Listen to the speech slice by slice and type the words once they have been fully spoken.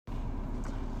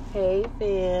Hey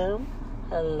fam.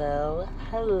 Hello.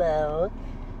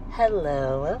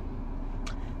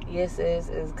 Yes,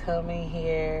 is coming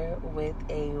here with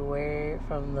a word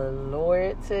from the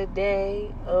Lord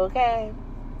today. Okay.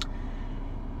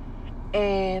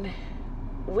 And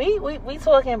we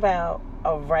talking about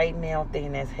a right now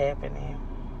thing that's happening.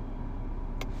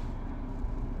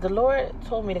 The Lord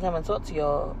told me to come and talk to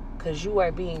y'all because you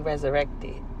are being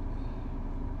resurrected.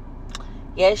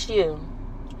 Yes,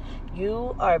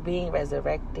 you are being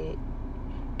resurrected,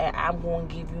 and I'm going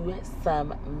to give you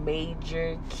some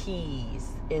major keys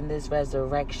in this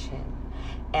resurrection.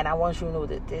 And I want you to know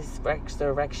that this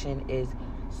resurrection is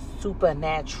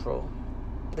supernatural.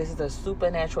 This is a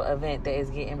supernatural event that is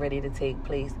getting ready to take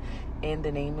place in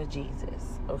the name of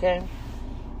Jesus. Okay?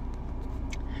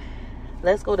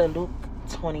 Let's go to Luke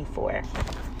 24.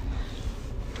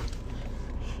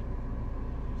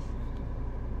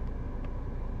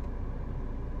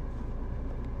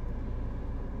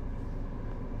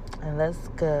 And let's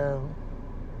go.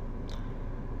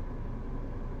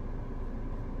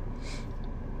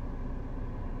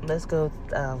 I'm going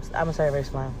to start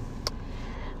verse 1.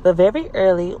 But very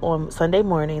early on Sunday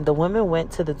morning, the women went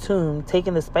to the tomb,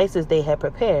 taking the spices they had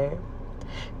prepared.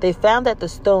 They found that the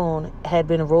stone had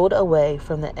been rolled away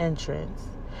from the entrance.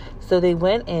 So they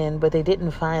went in, but they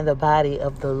didn't find the body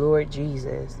of the Lord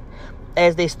Jesus.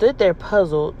 As they stood there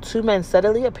puzzled, two men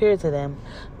suddenly appeared to them,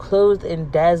 clothed in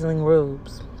dazzling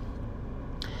robes.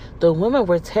 The women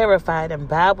were terrified and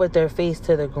bowed with their face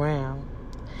to the ground.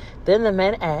 Then the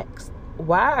men asked,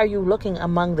 "Why are you looking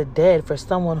among the dead for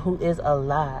someone who is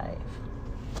alive?"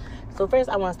 So first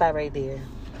I want to stop right there.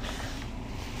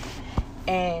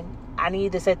 And I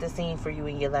need to set the scene for you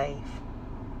in your life.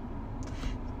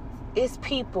 It's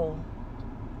people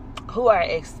who are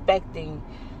expecting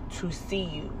to see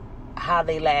you how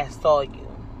they last saw you.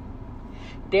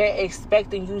 They're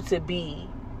expecting you to be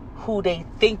who they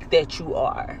think that you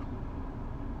are,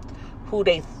 who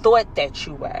they thought that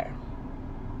you were.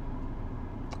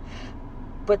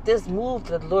 But this move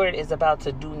the Lord is about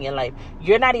to do in your life,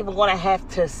 you're not even going to have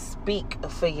to speak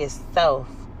for yourself,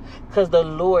 because the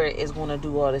Lord is going to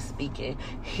do all the speaking.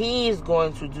 He's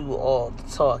going to do all the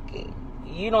talking.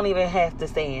 You don't even have to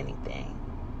say anything.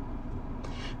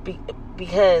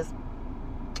 Because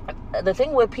the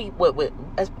thing with people,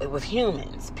 with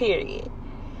humans, period,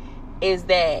 is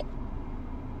that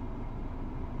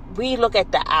we look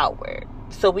at the outward.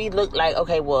 So we look like,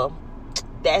 okay, well,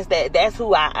 that's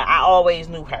who I always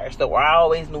knew her. So I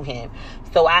always knew him.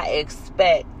 So I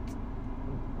expect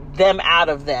them out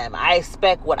of them. I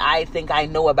expect what I think I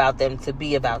know about them to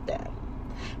be about them.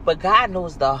 But God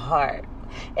knows the heart.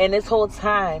 And this whole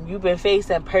time you've been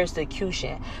facing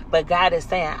persecution. But God is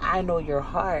saying, I know your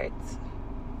heart.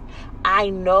 I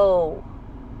know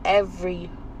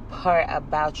every part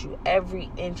about you.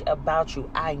 Every inch about you.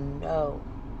 I know.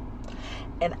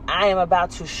 And I am about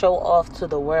to show off to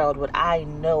the world what I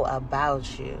know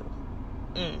about you.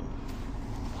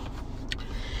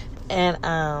 And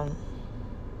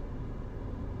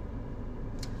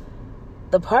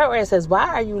the part where it says, "Why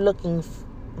are you looking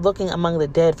among the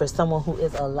dead for someone who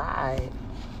is alive?"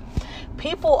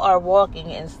 People are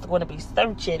walking and going to be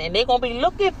searching, and they're going to be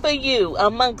looking for you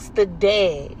amongst the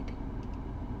dead.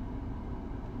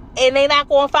 And they're not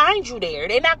going to find you there.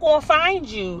 They're not going to find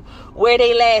you where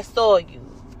they last saw you.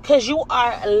 Because you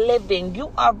are living.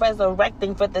 You are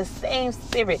resurrecting, for the same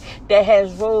spirit that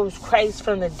has rose Christ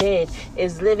from the dead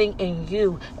is living in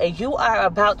you. And you are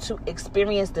about to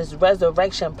experience this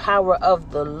resurrection power of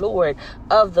the Lord,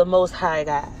 of the Most High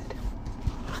God.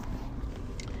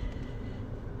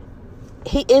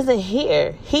 He isn't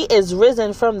here. He is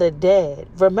risen from the dead.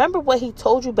 Remember what he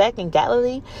told you back in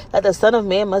Galilee? That the Son of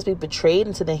Man must be betrayed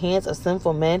into the hands of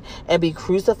sinful men and be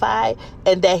crucified,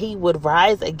 and that he would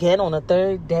rise again on the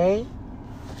third day?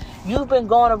 You've been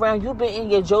going around, you've been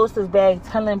in your Joseph bag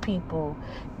telling people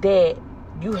that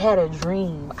you had a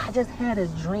dream. I just had a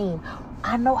dream.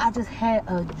 I know I just had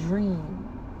a dream.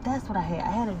 That's what I had.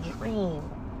 I had a dream.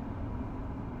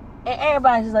 And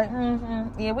everybody's just like,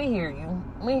 yeah, we hear you.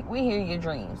 We hear your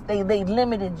dreams. They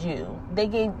limited you. They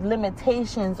gave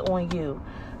limitations on you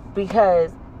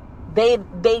because they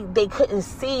couldn't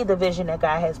see the vision that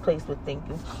God has placed within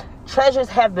you. Treasures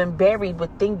have been buried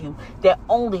within you that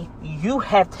only you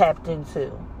have tapped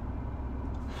into.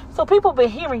 So people been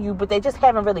hearing you, but they just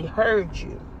haven't really heard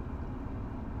you.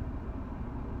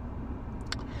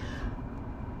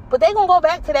 But they're going to go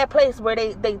back to that place where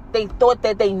they thought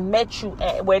that they met you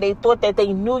at, where they thought that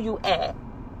they knew you at.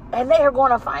 And they are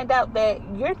going to find out that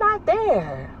you're not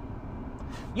there.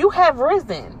 You have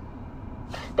risen.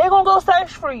 They're gonna go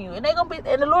search for you, and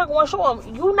the Lord gonna show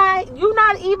them you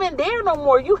not even there no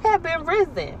more. You have been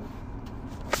risen.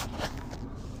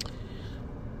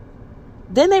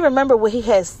 Then they remember what he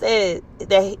had said,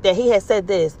 that he had said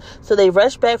this. So they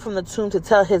rushed back from the tomb to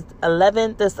tell his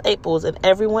 11 disciples and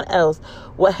everyone else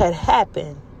what had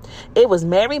happened. It was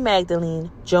Mary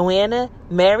Magdalene, Joanna,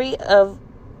 Mary of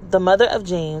the mother of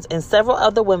James, and several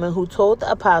other women who told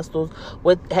the apostles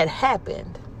what had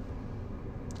happened.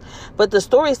 But the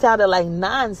story sounded like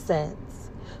nonsense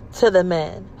to the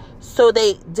men, so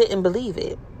they didn't believe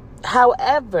it.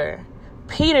 However,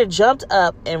 Peter jumped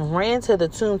up and ran to the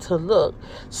tomb to look.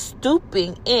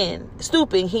 Stooping,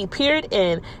 he peered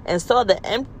in and saw the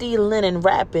empty linen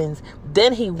wrappings.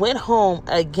 Then he went home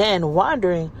again,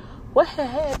 wondering what had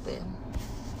happened.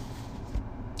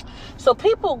 So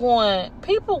people gonna,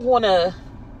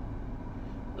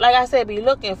 like I said, be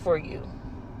looking for you,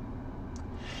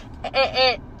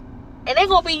 and they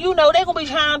gonna be, they gonna be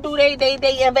trying to do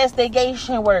they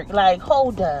investigation work. Like,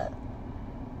 hold up,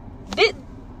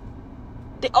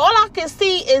 all I can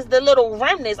see is the little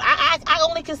remnants. I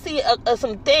only can see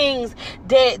some things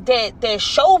that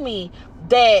show me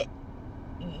that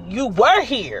you were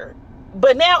here,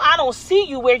 but now I don't see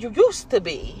you where you used to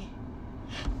be.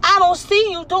 I don't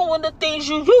see you doing the things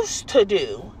you used to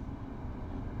do.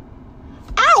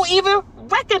 I don't even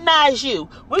recognize you.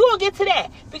 We're going to get to that,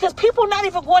 because people not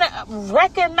even going to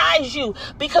recognize you,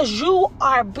 because you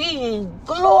are being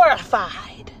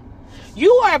glorified.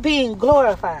 You are being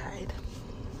glorified.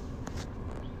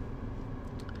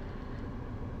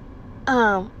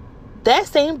 That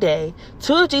same day,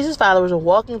 2 of Jesus' followers were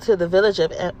walking to the village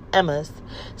of Emmaus,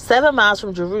 7 miles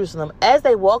from Jerusalem. As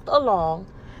they walked along,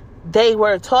 they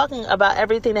were talking about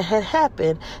everything that had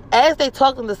happened. As they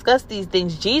talked and discussed these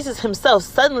things, Jesus himself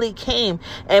suddenly came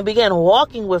and began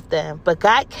walking with them, but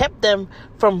God kept them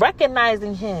from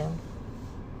recognizing him.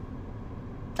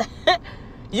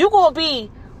 You're going to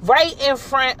be right in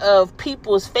front of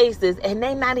people's faces, and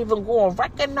they're not even going to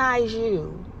recognize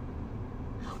you.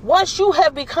 Once you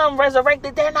have become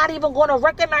resurrected, they're not even going to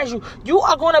recognize you. You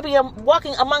are going to be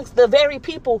walking amongst the very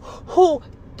people who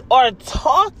are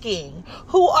talking,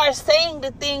 who are saying the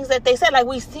things that they said. Like,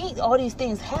 we see all these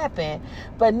things happen,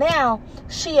 but now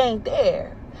she ain't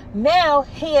there. Now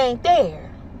he ain't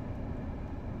there.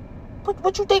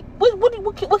 What you think?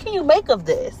 What can you make of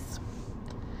this?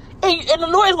 And the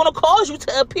Lord is going to cause you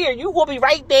to appear. You will be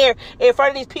right there in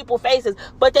front of these people's faces,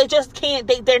 but they just can't.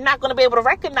 They're not going to be able to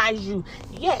recognize you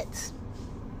yet.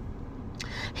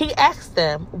 He asked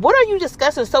them, "What are you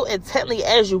discussing so intently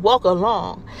as you walk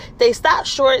along?" They stopped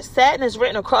short, sadness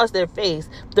written across their face.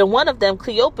 Then one of them,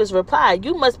 Cleopas, replied,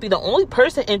 "You must be the only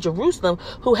person in Jerusalem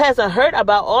who hasn't heard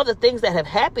about all the things that have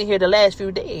happened here the last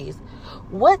few days."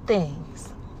 What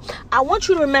things? I want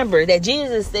you to remember that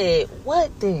Jesus said,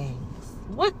 what things?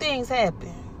 What things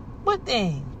happened? What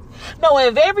things?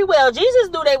 Knowing very well, Jesus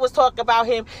knew they was talking about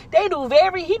him. He knew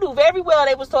very well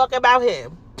they was talking about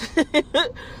him.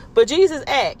 But Jesus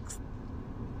asked,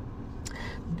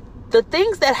 the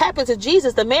things that happened to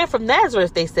Jesus, the man from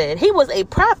Nazareth, they said. He was a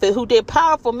prophet who did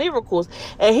powerful miracles,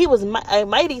 and he was a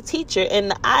mighty teacher in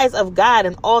the eyes of God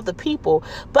and all the people.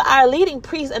 But our leading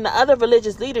priests and the other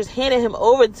religious leaders handed him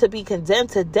over to be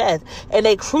condemned to death, and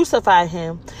they crucified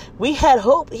him. We had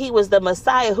hoped he was the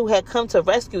Messiah who had come to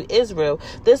rescue Israel.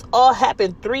 This all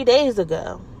happened 3 days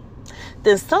ago.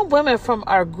 Then some women from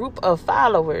our group of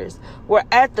followers were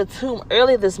at the tomb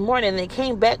early this morning, and they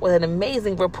came back with an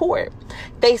amazing report.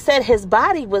 They said his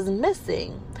body was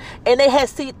missing, and they had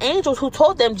seen angels who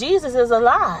told them Jesus is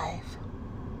alive.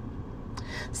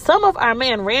 Some of our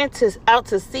men ran out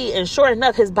to see, and sure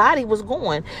enough, his body was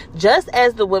gone, just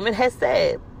as the women had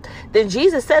said. Then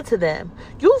Jesus said to them,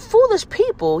 "You foolish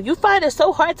people, you find it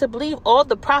so hard to believe all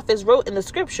the prophets wrote in the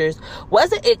scriptures.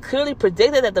 Wasn't it clearly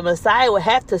predicted that the Messiah would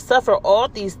have to suffer all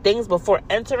these things before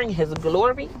entering his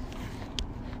glory?"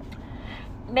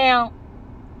 Now,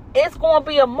 it's going to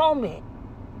be a moment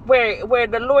where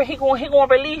the Lord, he going to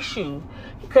release you,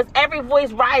 because every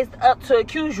voice rised up to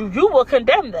accuse you. You will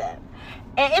condemn them.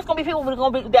 And it's going to be people who are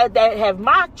going to be that have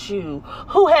mocked you,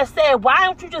 who have said, "Why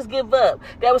don't you just give up?"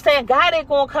 That was saying, "God ain't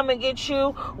going to come and get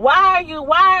you. Why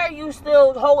are you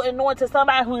still holding on to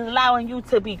somebody who's allowing you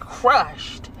to be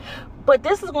crushed?" But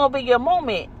this is going to be your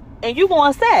moment, and you're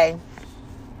going to say,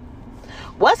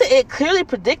 "Wasn't it clearly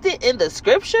predicted in the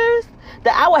scriptures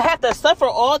that I would have to suffer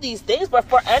all these things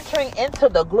before entering into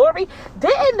the glory?"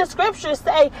 Didn't the scriptures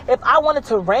say if I wanted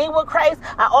to reign with Christ,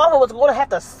 I also was going to have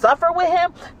to suffer with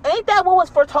him? Ain't that what was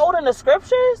foretold in the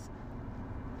scriptures?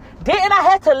 Didn't I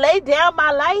have to lay down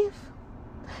my life?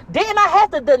 Didn't I have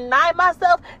to deny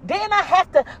myself? Didn't I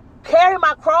have to carry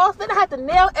my cross? Didn't I have to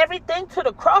nail everything to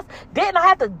the cross? Didn't I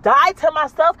have to die to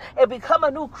myself and become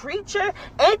a new creature?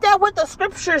 Ain't that what the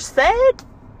scriptures said?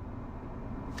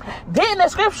 Didn't the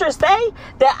scripture say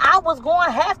that I was going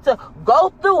to have to go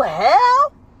through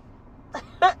hell?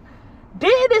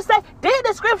 Did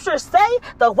the scripture say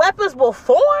the weapons will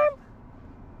form?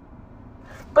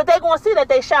 But they're going to see that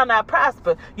they shall not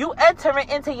prosper. You entering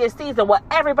into your season where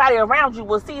everybody around you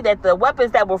will see that the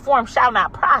weapons that will form shall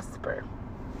not prosper.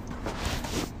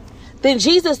 Then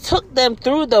Jesus took them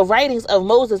through the writings of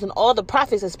Moses and all the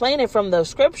prophets, explaining from the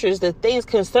scriptures the things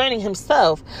concerning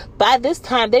himself. By this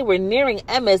time, they were nearing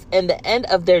Emmaus and the end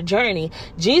of their journey.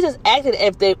 Jesus acted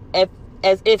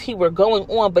as if he were going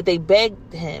on, but they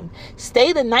begged him,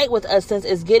 "Stay the night with us since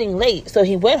it's getting late." So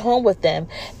he went home with them.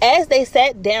 As they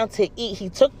sat down to eat, he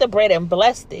took the bread and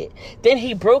blessed it. Then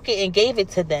he broke it and gave it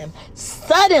to them.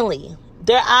 Suddenly,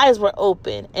 their eyes were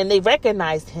open and they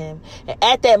recognized him. And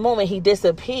at that moment, he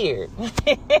disappeared.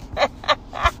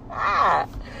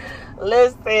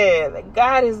 Listen,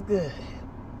 God is good.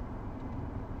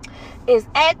 It's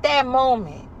at that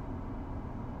moment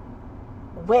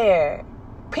where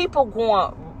people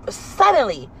going to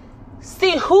suddenly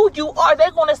see who you are. They're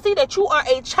going to see that you are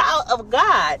a child of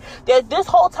God. That this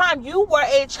whole time you were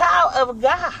a child of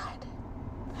God.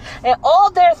 And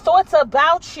all their thoughts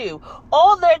about you,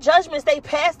 all their judgments they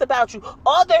passed about you,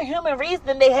 all their human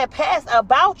reasoning they had passed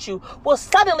about you will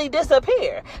suddenly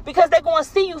disappear. Because they're going to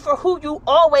see you for who you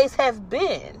always have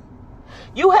been.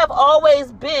 You have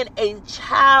always been a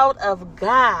child of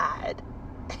God.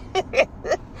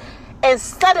 And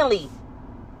suddenly,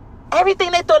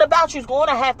 everything they thought about you is going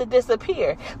to have to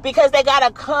disappear. Because they got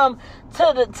to come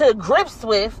to grips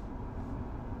with,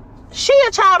 she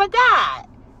a child of God.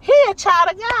 He a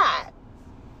child of God.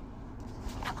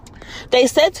 They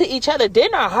said to each other,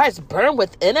 "Didn't our hearts burn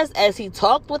within us as he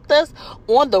talked with us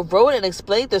on the road and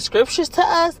explained the scriptures to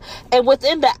us?" And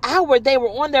within the hour, they were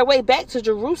on their way back to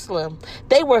Jerusalem.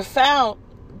 They found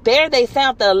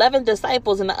the 11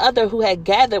 disciples and the other who had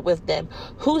gathered with them,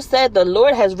 who said, "The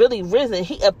Lord has really risen."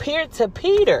 He appeared to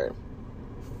Peter.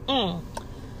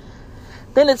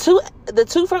 Then the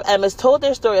two from Emmaus told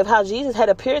their story of how Jesus had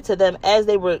appeared to them as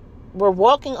they were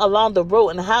walking along the road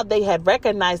and how they had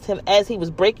recognized him as he was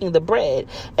breaking the bread.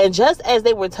 And just as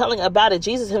they were telling about it,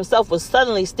 Jesus himself was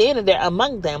suddenly standing there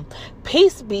among them.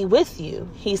 "Peace be with you,"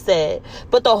 he said.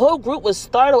 But the whole group was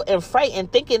startled and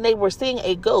frightened, thinking they were seeing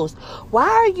a ghost. "Why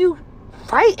are you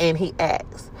frightened?" he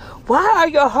asked. "Why are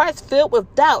your hearts filled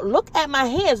with doubt? Look at my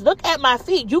hands. Look at my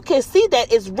feet. You can see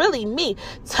that it's really me.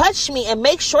 Touch me and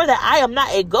make sure that I am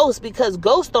not a ghost, because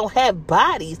ghosts don't have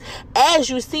bodies, as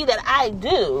you see that I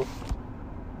do."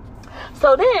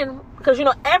 So then, because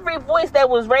every voice that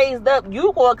was raised up,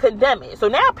 you going to condemn it. So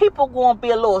now people going to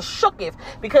be a little shooketh,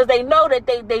 because they know that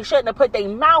they shouldn't have put their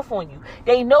mouth on you.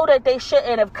 They know that they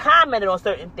shouldn't have commented on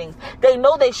certain things. They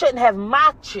know they shouldn't have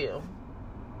mocked you.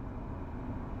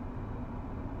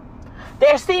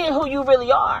 They're seeing who you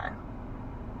really are.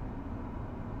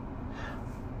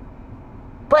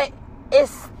 But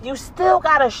you still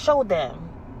got to show them.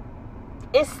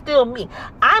 It's still me.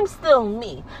 I'm still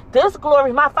me. This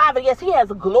glory, my Father, yes, he has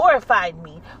glorified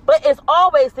me. But it's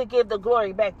always to give the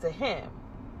glory back to him.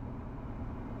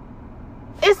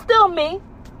 It's still me.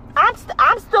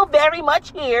 I'm still very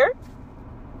much here.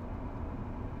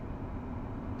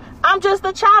 I'm just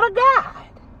a child of God.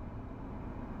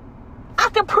 I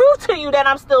can prove to you that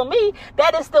I'm still me.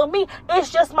 That is still me.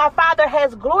 It's just my Father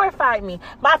has glorified me.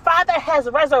 My Father has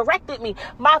resurrected me.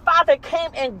 My Father came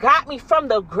and got me from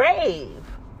the grave.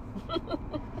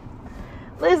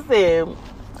 Listen.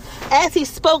 As he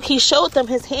spoke, he showed them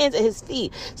his hands and his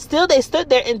feet. Still they stood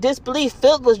there in disbelief,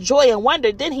 filled with joy and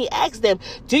wonder. Then he asked them,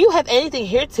 "Do you have anything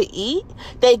here to eat?"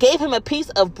 They gave him a piece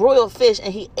of broiled fish,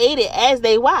 and he ate it as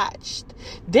they watched.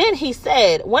 Then he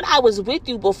said, "When I was with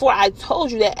you before, I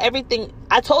told you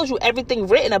everything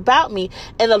written about me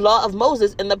in the law of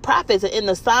Moses and the prophets and in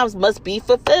the Psalms must be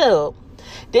fulfilled."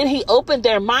 Then he opened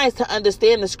their minds to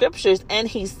understand the scriptures, and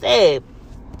he said,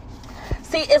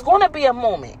 see, it's going to be a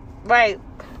moment, right,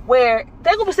 where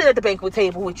they're going to be sitting at the banquet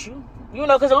table with you.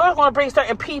 Because the Lord's going to bring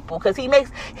certain people, because he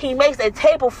makes a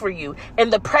table for you in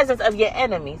the presence of your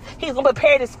enemies. He's going to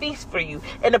prepare this feast for you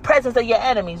in the presence of your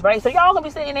enemies, right? So y'all going to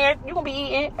be sitting there, you're going to be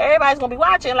eating, everybody's going to be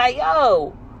watching like,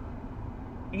 yo,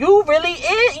 you really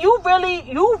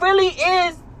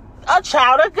is a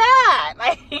child of God.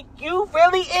 Like, you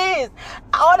really is.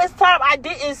 All this time I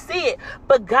didn't see it,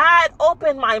 but God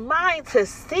opened my mind to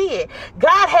see it.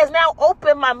 God has now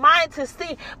opened my mind to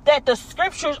see that the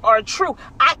scriptures are true.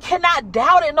 I cannot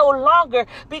doubt it no longer,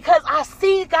 because I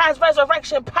see God's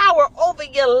resurrection power over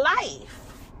your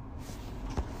life.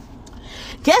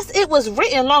 Yes, it was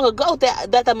written long ago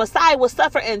that the Messiah would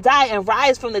suffer and die and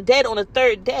rise from the dead on the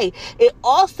third day. It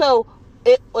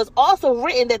was also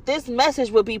written that this message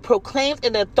would be proclaimed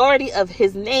in the authority of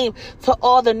his name to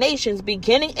all the nations,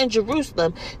 beginning in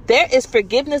Jerusalem. There is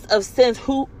forgiveness of sins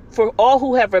for all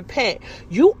who have repented.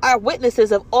 You are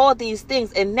witnesses of all these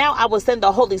things, and now I will send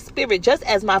the Holy Spirit just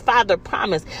as my Father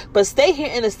promised. But stay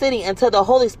here in the city until the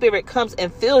Holy Spirit comes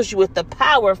and fills you with the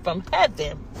power from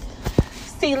heaven.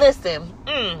 See, listen,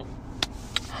 I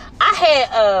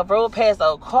had rode past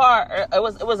a car. It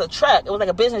was a truck. It was like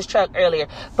a business truck earlier,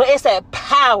 but it said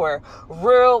power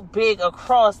real big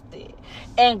across it.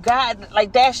 And God,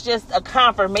 like, that's just a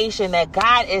confirmation that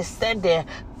God is sending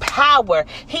power.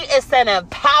 He is sending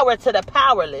power to the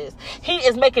powerless. He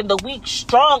is making the weak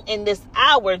strong in this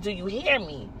hour. Do you hear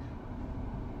me?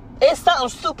 It's something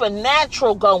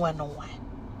supernatural going on.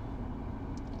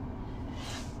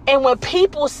 And when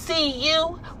people see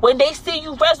you, when they see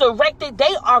you resurrected,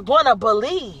 they are going to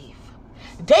believe.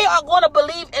 They are going to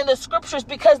believe in the scriptures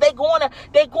because they're going to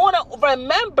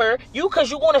remember you,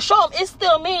 because you're going to show them it's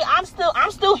still me. I'm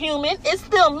still human. It's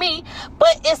still me,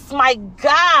 but it's my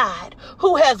God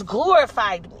who has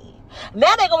glorified me.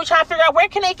 Now they're going to be trying to figure out, where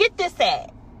can they get this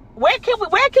at? Where can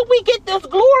we get this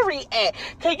glory at?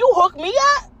 Can you hook me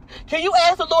up? Can you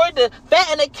ask the Lord to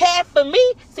fatten a calf for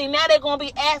me? See, now they're going to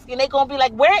be asking. They're going to be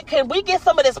like, where can we get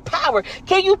some of this power?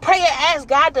 Can you pray and ask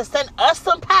God to send us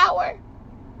some power?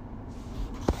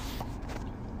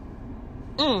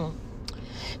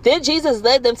 Then Jesus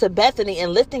led them to Bethany,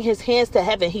 and lifting his hands to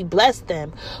heaven, he blessed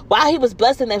them. While he was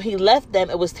blessing them, he left them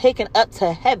and was taken up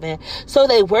to heaven. So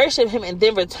they worshiped him and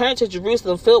then returned to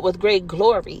Jerusalem filled with great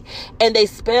glory. And they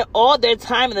spent all their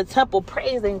time in the temple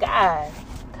praising God.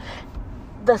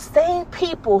 The same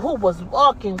people who was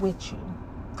walking with you,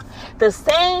 the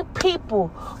same people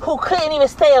who couldn't even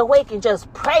stay awake and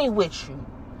just pray with you,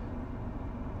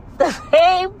 the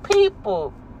same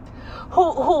people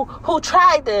who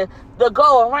tried to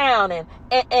go around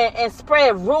and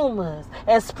spread rumors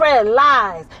and spread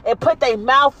lies and put their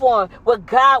mouth on what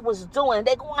God was doing,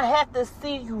 they're going to have to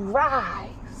see you rise.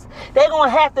 They're going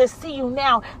to have to see you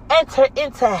now enter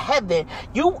into heaven.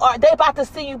 They're about to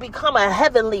see you become a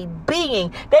heavenly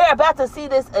being. They're about to see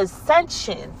this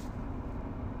ascension.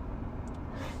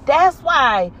 That's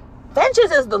why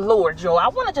vengeance is the Lord, Joe. I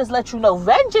want to just let you know,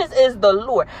 vengeance is the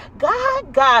Lord.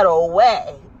 God got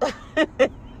away.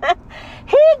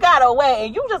 He got away,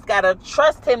 and you just got to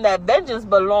trust him that vengeance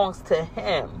belongs to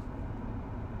him.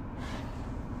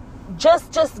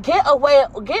 Just get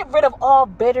rid of all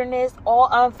bitterness, all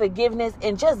unforgiveness,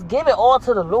 and just give it all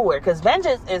to the Lord, because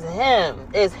vengeance is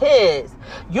his.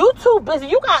 You too busy.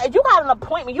 You got an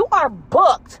appointment. You are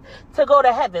booked to go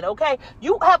to heaven, okay?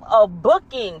 You have a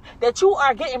booking that you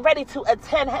are getting ready to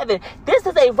attend heaven. This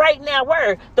is a right now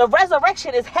word. The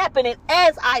resurrection is happening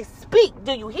as I speak.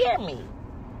 Do you hear me?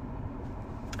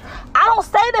 I don't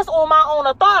say this on my own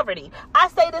authority. I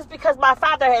say this because my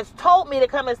Father has told me to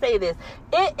come and say this.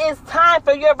 It is time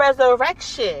for your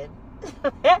resurrection.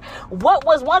 What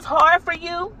was once hard for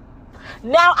you,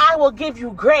 now I will give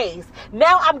you grace.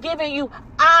 Now I'm giving you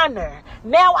honor.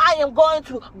 Now I am going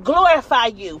to glorify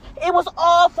you. It was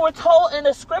all foretold in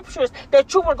the scriptures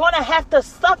that you were going to have to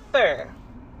suffer.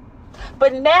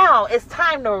 But now it's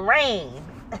time to reign.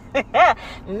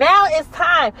 Now it's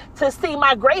time to see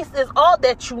my grace is all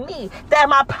that you need, that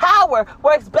my power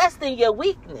works best in your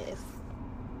weakness.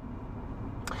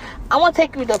 I want to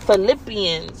take you to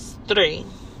Philippians 3,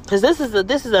 because this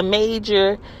is a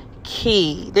major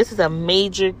key. This is a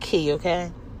major key,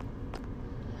 okay?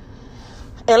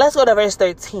 And let's go to verse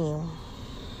 13.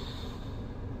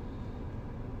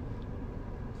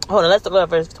 Hold on, let's go to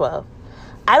verse 12.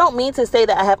 I don't mean to say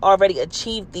that I have already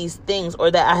achieved these things or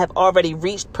that I have already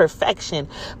reached perfection,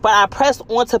 but I press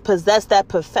on to possess that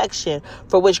perfection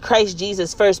for which Christ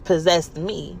Jesus first possessed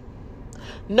me.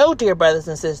 No, dear brothers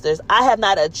and sisters, I have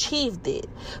not achieved it,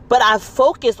 but I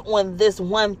focus on this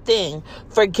one thing,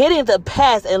 forgetting the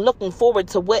past and looking forward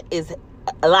to what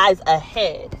lies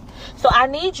ahead. So I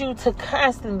need you to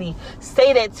constantly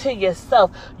say that to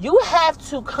yourself. You have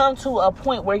to come to a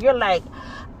point where you're like,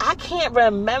 I can't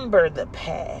remember the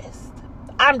past.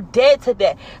 I'm dead to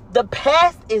that. The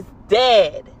past is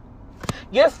dead.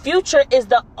 Your future is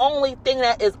the only thing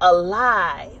that is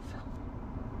alive.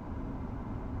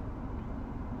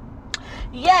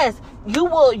 Yes, you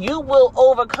will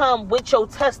overcome with your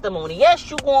testimony. Yes,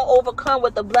 you're going to overcome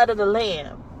with the blood of the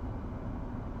Lamb.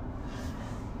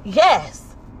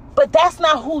 Yes, but that's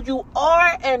not who you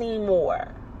are anymore.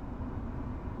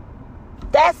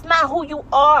 That's not who you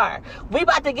are. We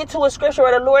about to get to a scripture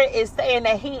where the Lord is saying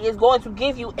that he is going to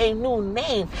give you a new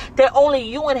name that only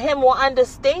you and him will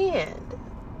understand.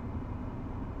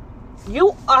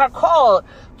 You are called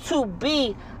to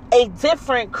be a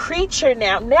different creature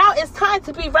now. Now it's time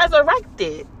to be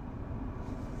resurrected.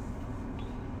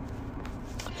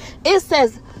 It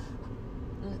says,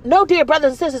 no, dear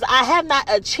brothers and sisters, I have not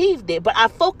achieved it, but I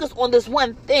focus on this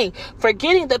one thing,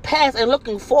 forgetting the past and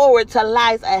looking forward to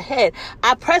lies ahead.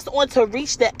 I press on to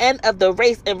reach the end of the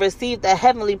race and receive the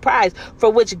heavenly prize for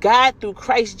which God through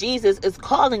Christ Jesus is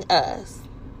calling us.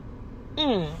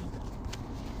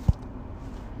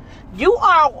 You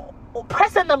are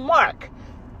pressing the mark,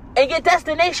 and your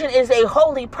destination is a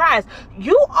holy prize.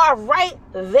 You are right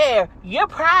there. Your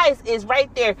prize is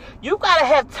right there. You got to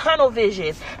have tunnel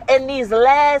vision in these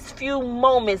last few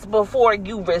moments before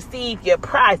you receive your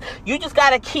prize. You just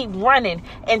got to keep running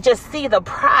and just see the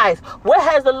prize. What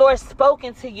has the Lord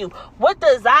spoken to you? What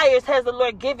desires has the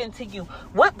Lord given to you?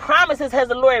 What promises has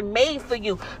the Lord made for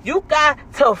you? You got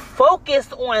to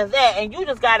focus on that, and you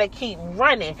just got to keep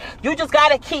running. You just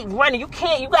got to keep running. You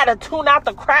got to tune out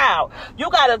the crowd. You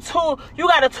got to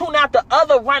tune out the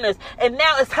other runners. And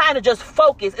now it's time to just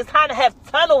focus. It's time to have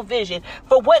tunnel vision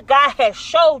for what God has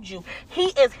showed you. He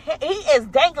is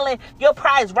dangling your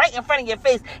prize right in front of your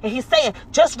face, and he's saying,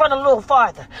 just run a little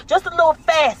farther, just a little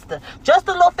faster, just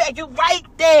a little faster. You right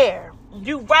there.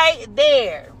 You right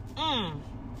there.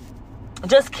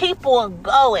 Just keep on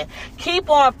going. Keep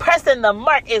on pressing. The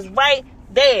mark is right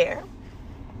there.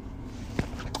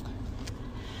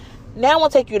 Now I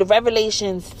want to take you to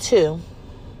Revelations 2.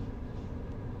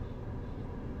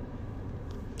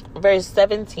 Verse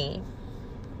 17.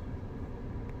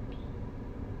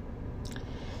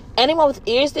 Anyone with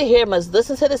ears to hear must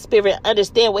listen to the Spirit and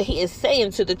understand what he is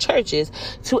saying to the churches.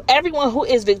 To everyone who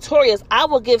is victorious, I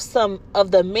will give some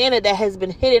of the manna that has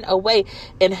been hidden away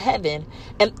in heaven.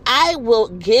 And I will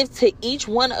give to each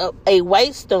one a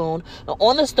white stone. And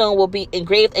on the stone will be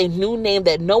engraved a new name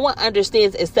that no one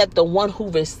understands except the one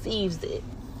who receives it.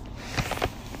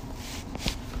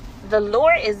 The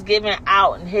Lord is giving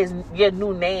out your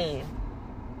new name.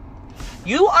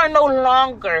 You are no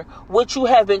longer what you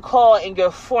have been called in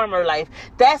your former life.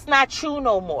 That's not you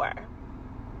no more.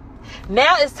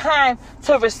 Now it's time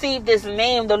to receive this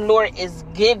name the Lord is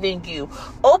giving you.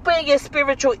 Open your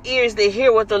spiritual ears to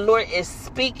hear what the Lord is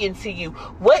speaking to you.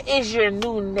 What is your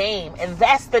new name? And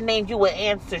that's the name you will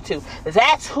answer to.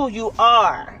 That's who you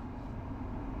are.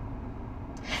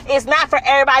 It's not for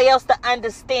everybody else to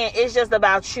understand. It's just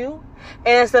about you,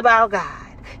 and it's about God.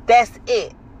 That's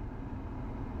it.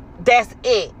 That's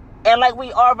it. And like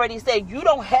we already said, you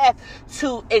don't have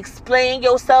to explain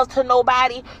yourself to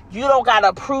nobody. You don't got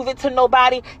to prove it to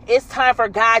nobody. It's time for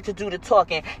God to do the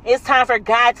talking. It's time for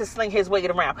God to sling his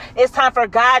weight around. It's time for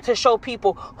God to show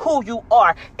people who you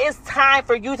are. It's time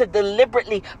for you to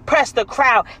deliberately press the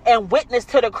crowd and witness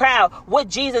to the crowd what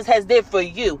Jesus has did for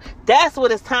you. That's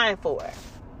what it's time for.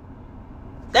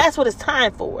 That's what it's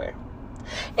time for.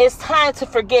 It's time to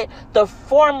forget the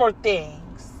former things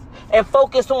and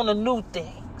focus on the new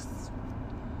things.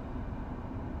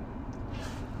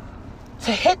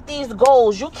 To hit these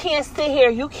goals, you can't sit here.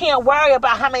 You can't worry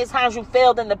about how many times you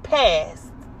failed in the past.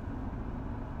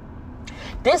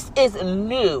 This is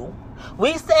new.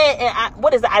 We said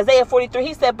in Isaiah 43,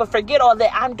 he said, but forget all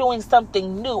that. I'm doing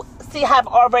something new. See, I've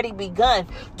already begun.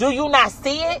 Do you not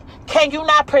see it? Can you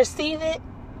not perceive it?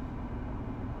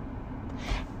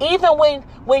 Even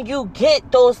when you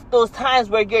get those times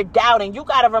where you're doubting, you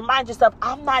got to remind yourself,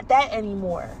 I'm not that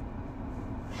anymore.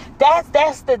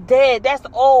 That's the dead. That's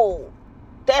old.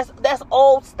 That's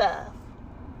old stuff.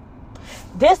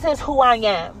 This is who I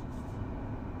am.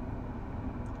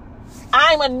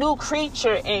 I'm a new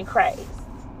creature in Christ.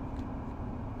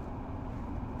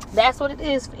 That's what it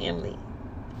is, family.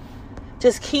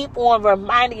 Just keep on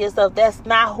reminding yourself that's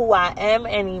not who I am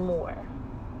anymore.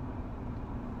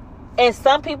 And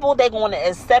some people, they're going to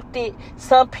accept it.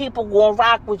 Some people going to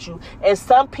rock with you. And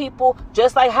some people,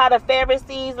 just like how the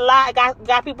Pharisees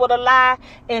got people to lie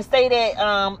and say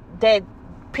that that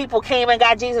people came and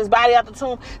got Jesus' body out the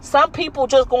tomb. Some people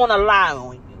just going to lie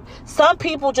on you. Some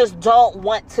people just don't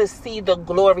want to see the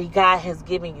glory God has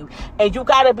given you. And you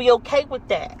got to be okay with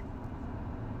that.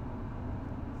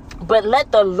 But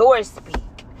let the Lord speak.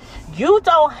 You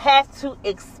don't have to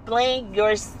explain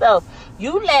yourself.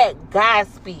 You let God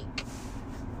speak.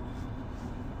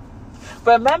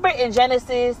 Remember in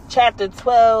Genesis chapter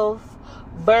 12,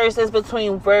 verses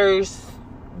between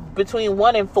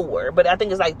 1 and 4, but I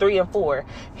think it's like 3 and 4.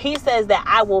 He says that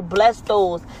I will bless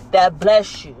those that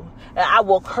bless you, and I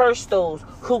will curse those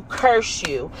who curse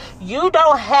you. You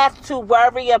don't have to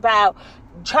worry about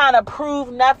trying to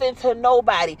prove nothing to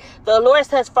nobody. The Lord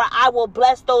says, for I will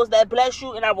bless those that bless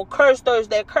you, and I will curse those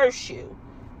that curse you.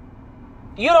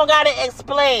 You don't got to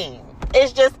explain.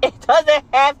 It's just, it doesn't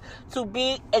have to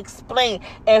be explained.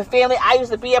 And family, I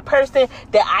used to be a person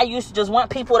that I used to just want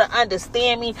people to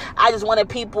understand me. I just wanted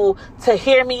people to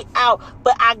hear me out.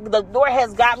 But the Lord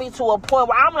has got me to a point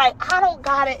where I'm like, I don't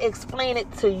got to explain it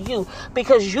to you,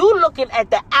 because you looking at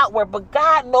the outward, but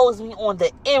God knows me on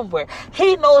the inward.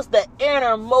 He knows the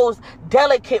innermost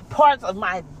delicate parts of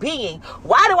my being.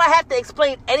 Why do I have to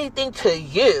explain anything to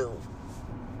you?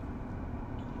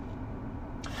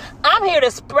 I'm here to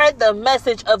spread the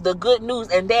message of the good news,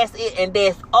 and that's it, and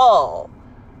that's all.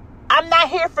 I'm not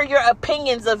here for your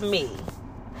opinions of me.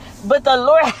 But the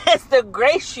Lord has to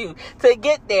grace you to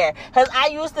get there. Because I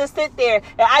used to sit there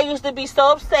and I used to be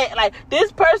so upset. Like,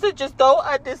 this person just don't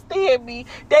understand me.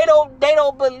 They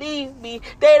don't believe me.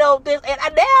 They don't this.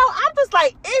 And now I'm just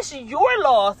like, it's your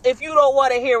loss if you don't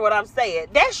want to hear what I'm saying.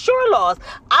 That's your loss.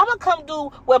 I'm going to come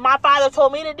do what my Father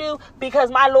told me to do,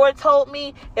 because my Lord told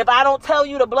me, if I don't tell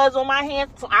you, the blood's on my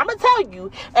hands. So I'm going to tell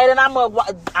you. And then I'm going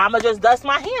to just dust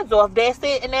my hands off. That's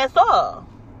it, and that's all.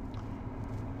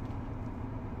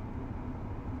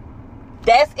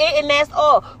 That's it, and that's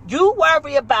all. You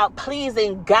worry about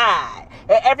pleasing God,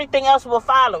 and everything else will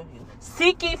follow you.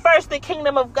 Seek ye first the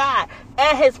kingdom of God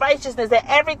and his righteousness, and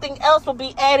everything else will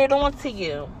be added on to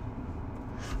you.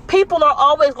 People are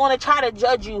always going to try to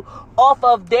judge you off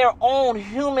of their own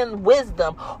human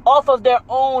wisdom, off of their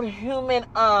own human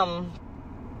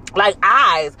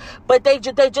eyes, but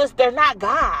they're not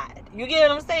God. You get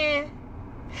what I'm saying?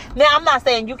 Now, I'm not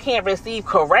saying you can't receive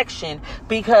correction,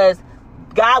 because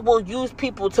God will use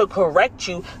people to correct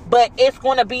you, but it's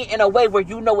going to be in a way where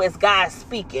you know it's God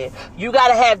speaking. You got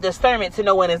to have discernment to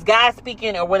know when it's God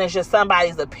speaking or when it's just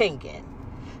somebody's opinion.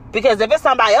 Because if it's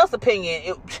somebody else's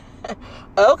opinion,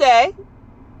 okay,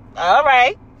 all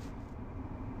right.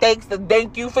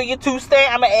 Thank you for your 2 cents.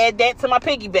 I'm going to add that to my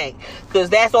piggy bank, because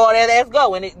that's all that's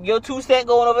going. Your 2 cents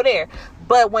going over there.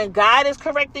 But when God is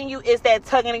correcting you, it's that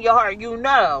tugging in your heart. You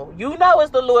know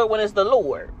it's the Lord when it's the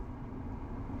Lord.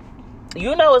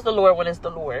 You know it's the Lord when it's the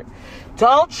Lord.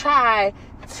 Don't try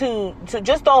to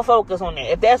just don't focus on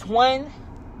that. If that's one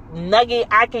nugget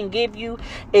I can give you,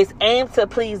 is aim to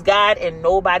please God and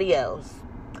nobody else.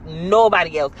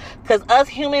 Nobody else. Because us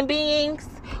human beings,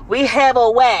 we have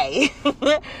a way.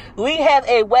 We have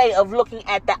a way of looking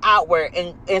at the outward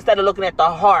instead of looking at the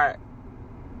heart.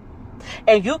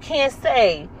 And you can't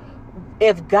say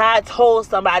if God told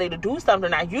somebody to do something or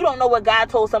not. You don't know what God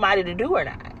told somebody to do or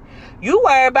not. You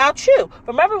worry about you.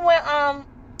 Remember when,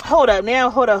 hold up. Now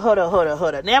I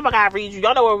gotta read you.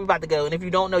 Y'all know where we're about to go. And if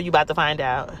you don't know, you about to find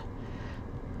out.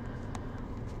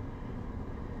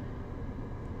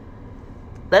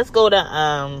 Let's go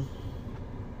to,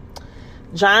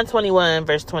 John 21,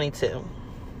 verse 22.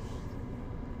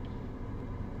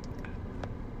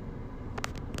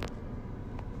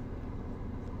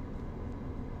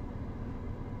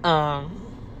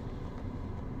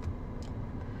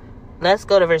 Let's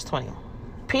go to verse 20.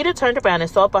 Peter turned around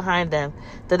and saw behind them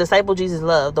the disciple Jesus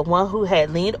loved, the one who had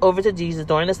leaned over to Jesus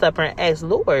during the supper and asked,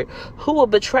 Lord, who will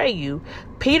betray you?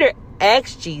 Peter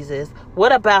asked Jesus,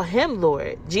 what about him,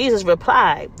 Lord? Jesus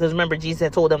replied, because remember, Jesus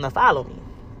had told them to follow me.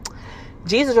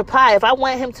 Jesus replied, if I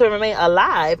want him to remain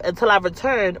alive until I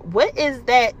return, what is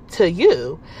that to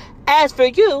you? As for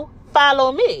you,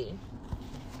 follow me.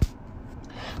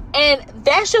 And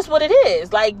that's just what it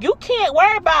is. Like, you can't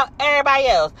worry about everybody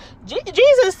else.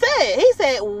 Jesus said, he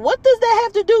said, what does that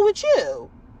have to do with you?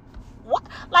 What?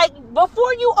 Like,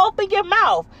 before you open your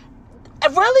mouth,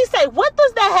 really say, what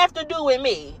does that have to do with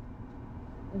me?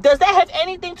 Does that have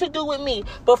anything to do with me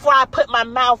before I put my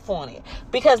mouth on it?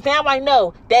 Because now I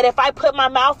know that if I put my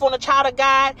mouth on a child of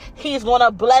God, he's going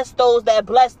to bless those that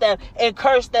bless them and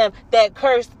curse them that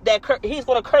curse. He's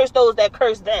going to curse those that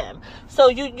curse them. So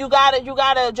you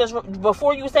gotta just,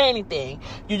 before you say anything,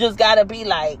 you just gotta be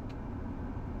like,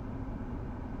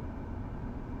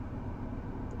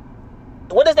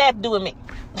 what does that have to do with me?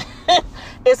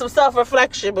 It's some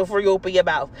self-reflection before you open your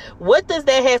mouth. What does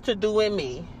that have to do with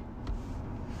me?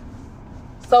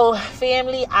 So,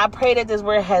 family, I pray that this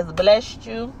word has blessed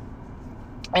you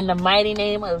in the mighty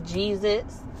name of Jesus.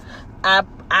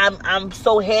 I'm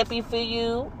so happy for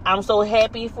you. I'm so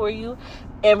happy for you.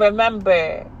 And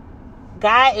remember,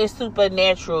 God is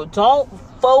supernatural. Don't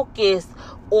focus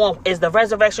on, is the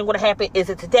resurrection going to happen? Is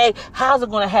it today? How's it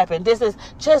going to happen?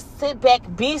 Just sit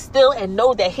back, be still, and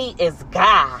know that he is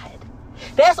God.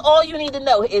 That's all you need to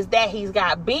know, is that he's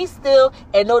God. Be still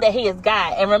and know that he is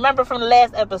God. And remember from the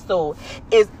last episode,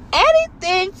 is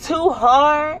anything too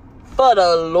hard for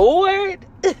the Lord?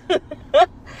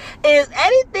 Is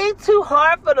anything too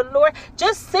hard for the Lord?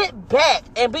 Just sit back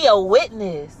and be a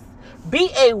witness. Be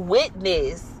a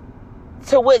witness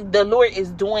to what the Lord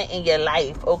is doing in your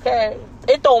life, okay?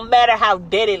 It don't matter how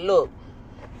dead it look.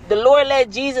 The Lord let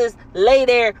Jesus lay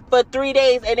there for 3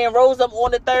 days and then rose up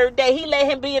on the third day. He let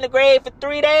him be in the grave for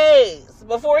 3 days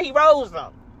before he rose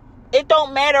up. It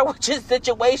don't matter what your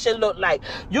situation look like.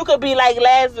 You could be like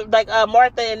Lazarus, like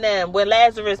Martha and them when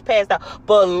Lazarus passed out.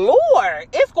 But Lord,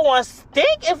 it's going to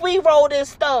stink if we roll this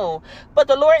stone. But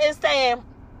the Lord is saying,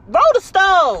 roll the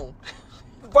stone.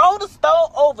 Roll the stone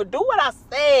over. Do what I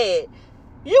said.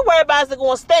 You worry about it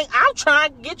going to stink. I'm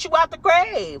trying to get you out the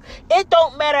grave. It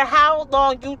don't matter how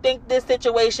long you think this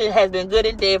situation has been good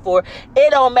and dead for.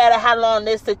 It don't matter how long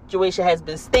this situation has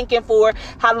been stinking for,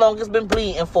 how long it's been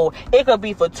bleeding for. It could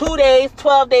be for 2 days,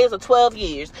 12 days, or 12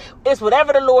 years. It's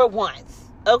whatever the Lord wants.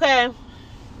 Okay?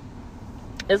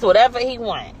 It's whatever he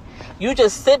wants. You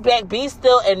just sit back, be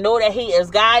still, and know that he is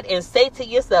God, and say to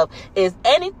yourself, is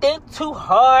anything too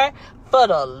hard for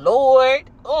the Lord?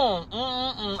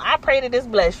 I pray that this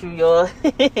bless you, y'all.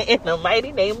 In the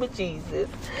mighty name of Jesus.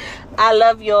 I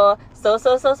love y'all so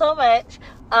much.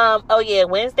 Oh yeah,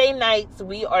 Wednesday nights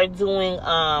we are doing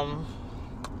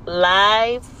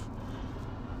live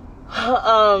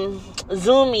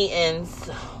Zoom meetings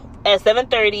at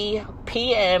 7:30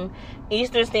 p.m.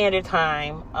 Eastern Standard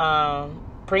Time.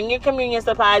 Bring your communion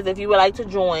supplies if you would like to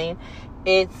join.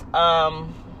 It's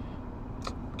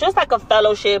just like a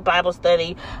fellowship Bible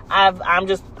study. I'm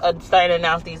just starting to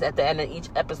announce these at the end of each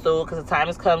episode because the time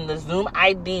has come. The Zoom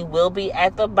ID will be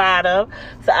at the bottom.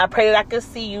 So I pray that I can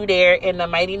see you there in the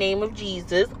mighty name of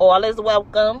Jesus. All is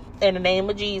welcome in the name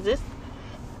of Jesus.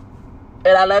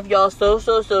 And I love y'all so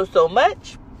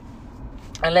much.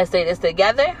 And let's say this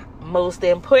together. Most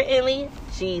importantly,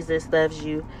 Jesus loves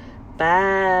you.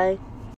 Bye.